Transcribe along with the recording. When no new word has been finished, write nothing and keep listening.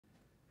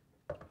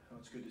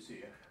It's good to see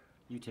you.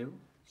 You too?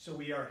 So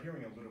we are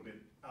hearing a little bit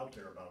out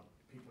there about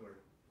people are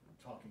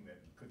talking that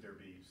could there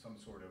be some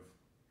sort of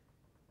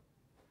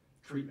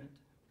treatment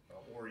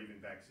or even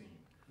vaccine.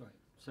 Right.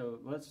 So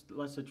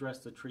let's address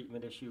the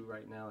treatment issue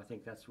right now. I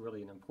think that's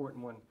really an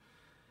important one.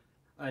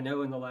 I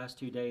know in the last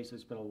 2 days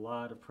there's been a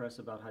lot of press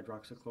about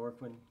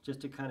hydroxychloroquine.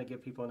 Just to kind of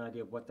give people an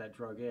idea of what that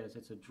drug is,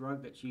 it's a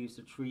drug that's used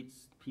to treat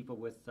people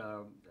with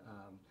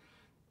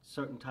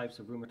certain types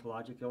of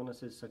rheumatologic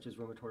illnesses such as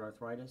rheumatoid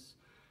arthritis.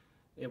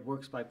 It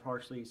works by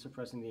partially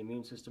suppressing the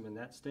immune system in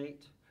that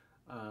state.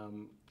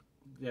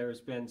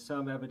 There's been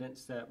some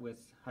evidence that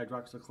with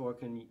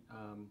hydroxychloroquine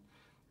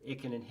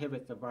it can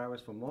inhibit the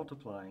virus from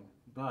multiplying,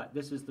 but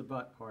this is the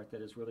but part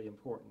that is really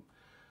important.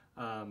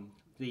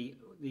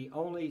 The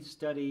only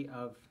study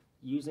of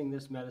using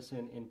this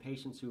medicine in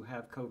patients who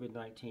have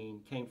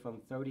COVID-19 came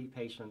from 30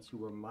 patients who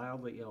were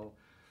mildly ill.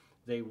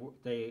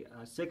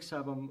 6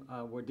 of them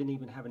didn't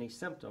even have any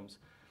symptoms.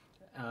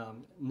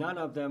 None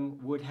of them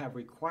would have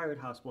required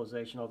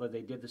hospitalization, although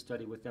they did the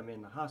study with them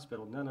in the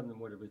hospital. None of them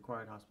would have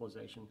required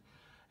hospitalization.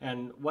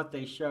 And what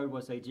they showed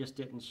was they just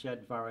didn't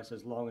shed virus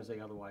as long as they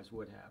otherwise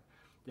would have.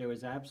 There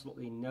is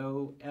absolutely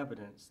no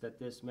evidence that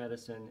this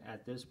medicine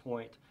at this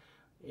point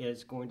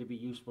is going to be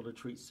useful to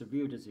treat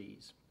severe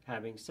disease.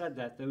 Having said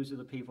that, those are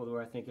the people who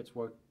I think it's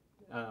worth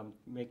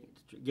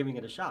giving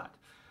it a shot.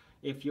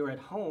 If you're at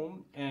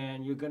home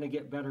and you're going to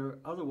get better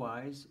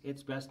otherwise,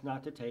 it's best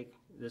not to take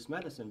this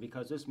medicine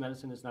because this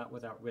medicine is not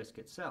without risk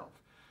itself.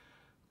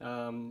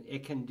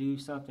 It can do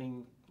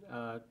something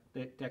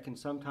that can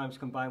sometimes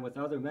combine with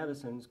other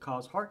medicines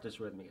cause heart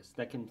dysrhythmias,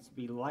 that can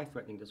be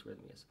life-threatening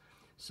dysrhythmias.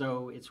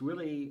 So it's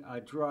really a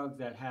drug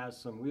that has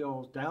some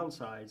real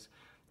downsides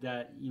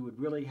that you would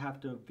really have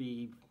to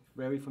be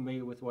very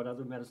familiar with what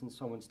other medicines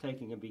someone's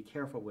taking and be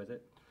careful with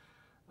it.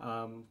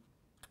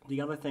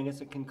 The other thing is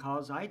it can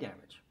cause eye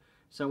damage.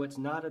 So it's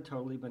not a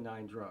totally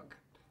benign drug.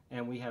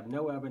 And we have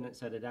no evidence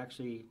that it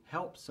actually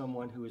helps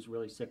someone who is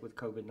really sick with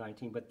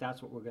COVID-19, but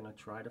that's what we're going to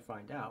try to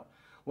find out.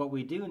 What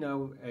we do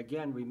know,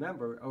 again,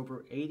 remember,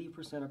 over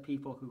 80% of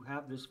people who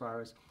have this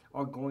virus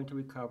are going to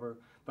recover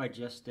by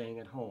just staying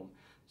at home.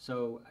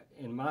 So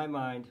in my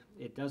mind,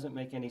 it doesn't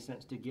make any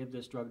sense to give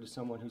this drug to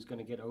someone who's going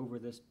to get over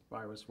this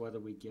virus, whether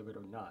we give it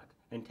or not,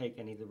 and take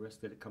any of the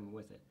risks that come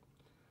with it.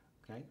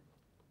 Okay?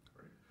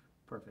 Great.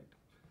 Perfect.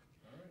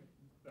 All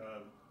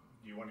right.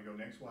 Do you want to go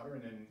next, Water,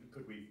 and then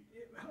could we?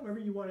 However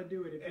you want to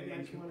do it. If you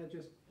guys want to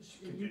just,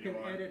 you can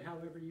on. edit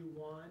however you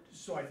want.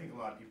 So I think a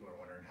lot of people are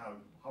wondering, how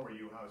are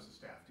you, how is the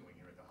staff doing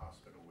here at the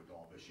hospital with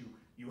all this?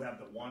 You have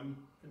the one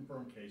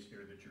confirmed case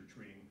here that you're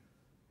treating,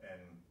 and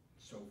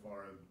so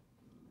far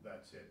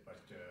that's it. But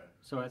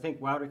so I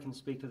think Wouter can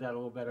speak to that a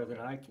little better than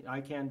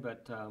I can,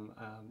 but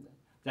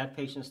that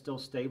patient is still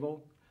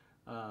stable.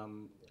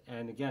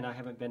 And again, I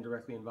haven't been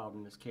directly involved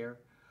in this care.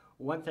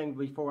 One thing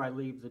before I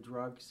leave the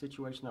drug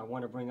situation I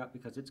want to bring up,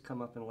 because it's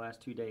come up in the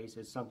last 2 days,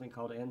 is something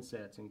called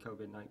NSAIDs in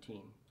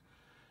COVID-19.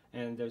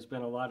 And there's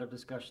been a lot of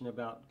discussion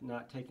about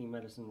not taking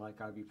medicine like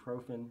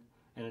ibuprofen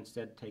and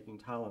instead taking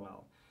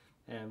Tylenol.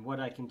 And what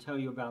I can tell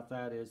you about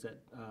that is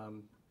that,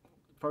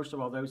 first of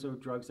all, those are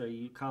drugs that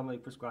are commonly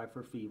prescribed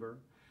for fever.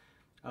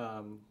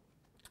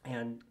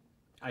 And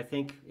I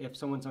think if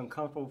someone's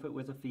uncomfortable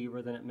with a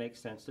fever, then it makes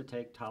sense to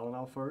take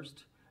Tylenol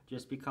first.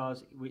 Just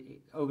because,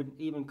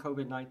 even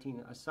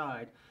COVID-19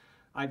 aside,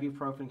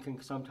 ibuprofen can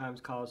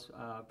sometimes cause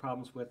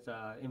problems with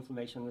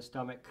inflammation in the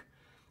stomach.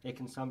 It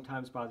can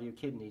sometimes bother your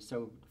kidneys.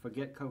 So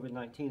forget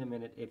COVID-19 a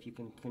minute. If you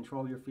can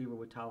control your fever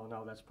with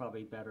Tylenol, that's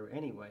probably better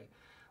anyway.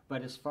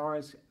 But as far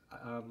as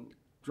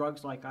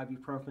drugs like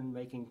ibuprofen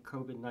making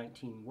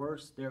COVID-19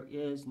 worse, there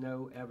is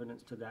no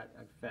evidence to that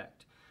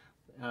effect.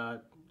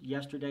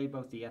 Yesterday,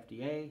 both the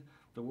FDA,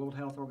 the World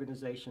Health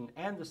Organization,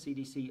 and the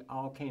CDC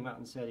all came out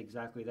and said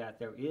exactly that.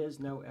 There is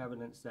no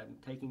evidence that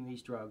taking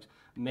these drugs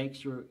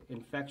makes your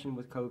infection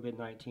with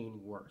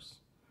COVID-19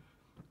 worse.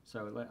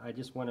 So I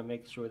just want to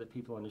make sure that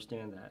people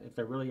understand that. If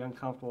they're really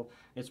uncomfortable,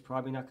 it's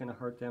probably not going to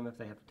hurt them if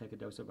they have to take a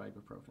dose of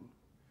ibuprofen.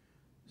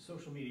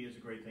 Social media is a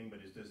great thing, but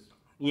is this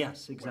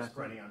yes, exactly. What's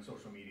spreading on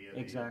social media?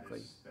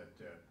 Exactly. That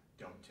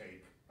don't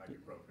take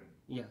ibuprofen?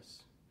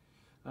 Yes.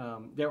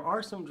 There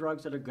are some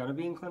drugs that are going to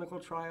be in clinical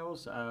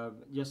trials,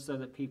 just so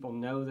that people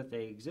know that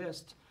they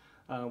exist.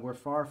 We're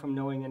far from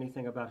knowing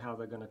anything about how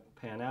they're going to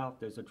pan out.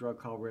 There's a drug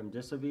called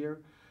remdesivir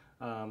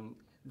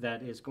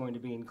that is going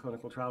to be in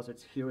clinical trials.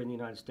 It's here in the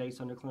United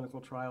States under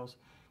clinical trials.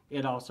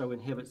 It also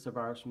inhibits the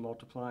virus from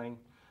multiplying.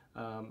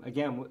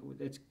 Again,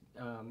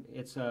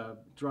 it's a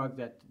drug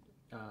that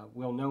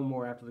we'll know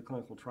more after the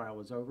clinical trial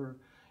is over.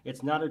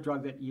 It's not a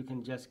drug that you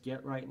can just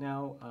get right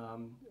now.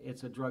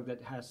 It's a drug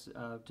that has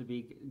to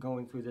be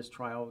going through this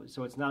trial,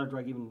 so it's not a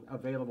drug even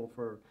available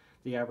for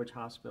the average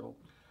hospital.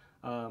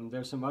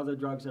 There's some other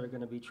drugs that are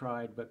going to be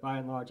tried, but by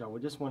and large, I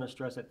would just want to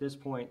stress at this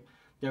point,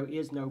 there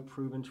is no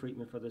proven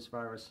treatment for this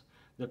virus.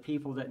 The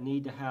people that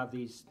need to have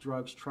these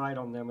drugs tried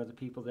on them are the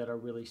people that are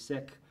really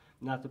sick,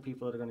 not the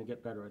people that are going to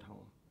get better at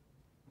home.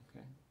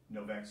 Okay.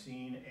 No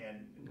vaccine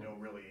and no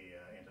really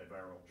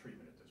antiviral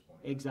treatment at this point.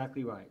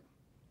 Exactly right.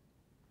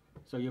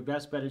 So your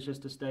best bet is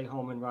just to stay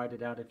home and ride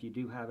it out if you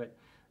do have it,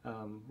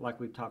 like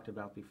we've talked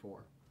about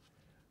before.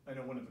 I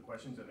know one of the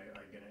questions, and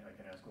I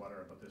can ask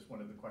Water about this,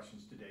 one of the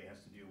questions today has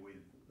to do with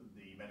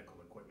the medical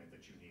equipment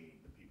that you need,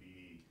 the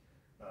PPE.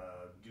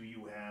 Do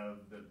you have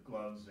the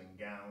gloves and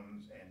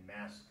gowns and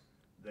masks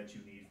that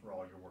you need for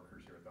all your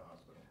workers here at the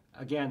hospital?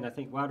 Again, I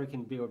think Water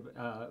can be,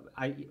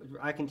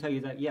 I can tell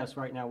you that yes,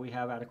 right now we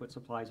have adequate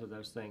supplies of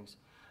those things.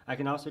 I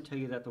can also tell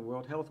you that the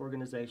World Health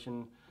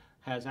Organization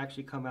has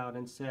actually come out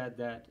and said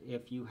that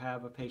if you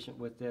have a patient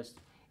with this,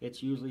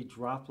 it's usually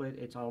droplet,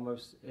 it's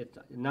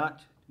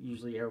not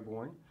usually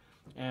airborne,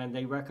 and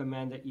they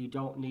recommend that you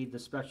don't need the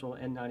special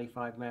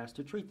N95 mask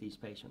to treat these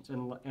patients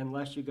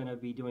unless you're going to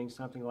be doing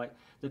something like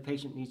the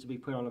patient needs to be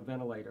put on a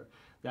ventilator.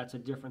 That's a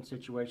different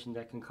situation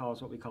that can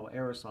cause what we call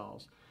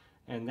aerosols,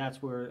 and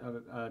that's where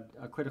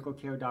a critical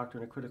care doctor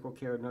and a critical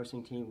care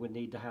nursing team would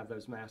need to have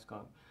those masks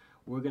on.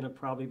 We're going to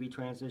probably be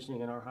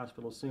transitioning in our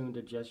hospital soon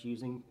to just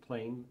using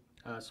plain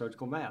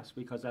surgical masks,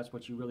 because that's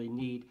what you really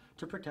need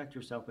to protect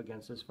yourself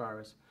against this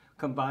virus,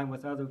 combined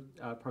with other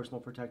personal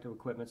protective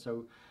equipment.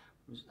 So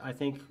I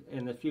think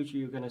in the future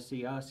you're going to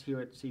see us here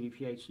at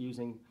CVPH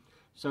using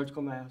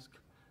surgical masks,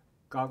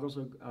 goggles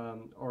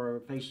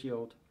or face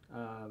shield,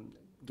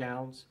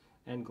 gowns,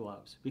 and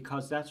gloves,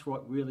 because that's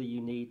what really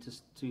you need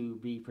to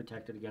be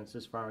protected against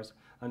this virus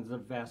under the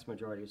vast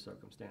majority of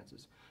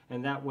circumstances.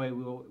 And that way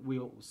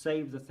we'll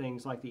save the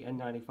things like the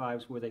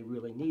N95s where they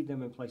really need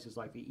them in places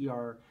like the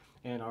ER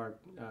and our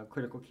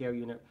critical care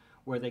unit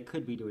where they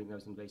could be doing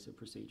those invasive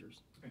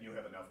procedures. And you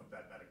have enough of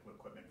that medical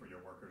equipment for your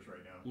workers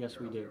right now? Yes,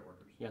 we do.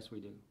 Workers? Yes, we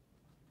do.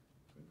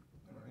 Good.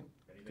 All right.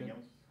 Good. Anything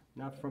else?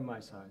 Not from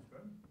my side.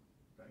 Good.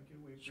 Thank you.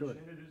 We Sure.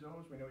 appreciate it as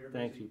always. We know you're busy.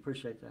 Thank you.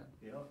 Appreciate that.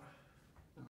 Yep.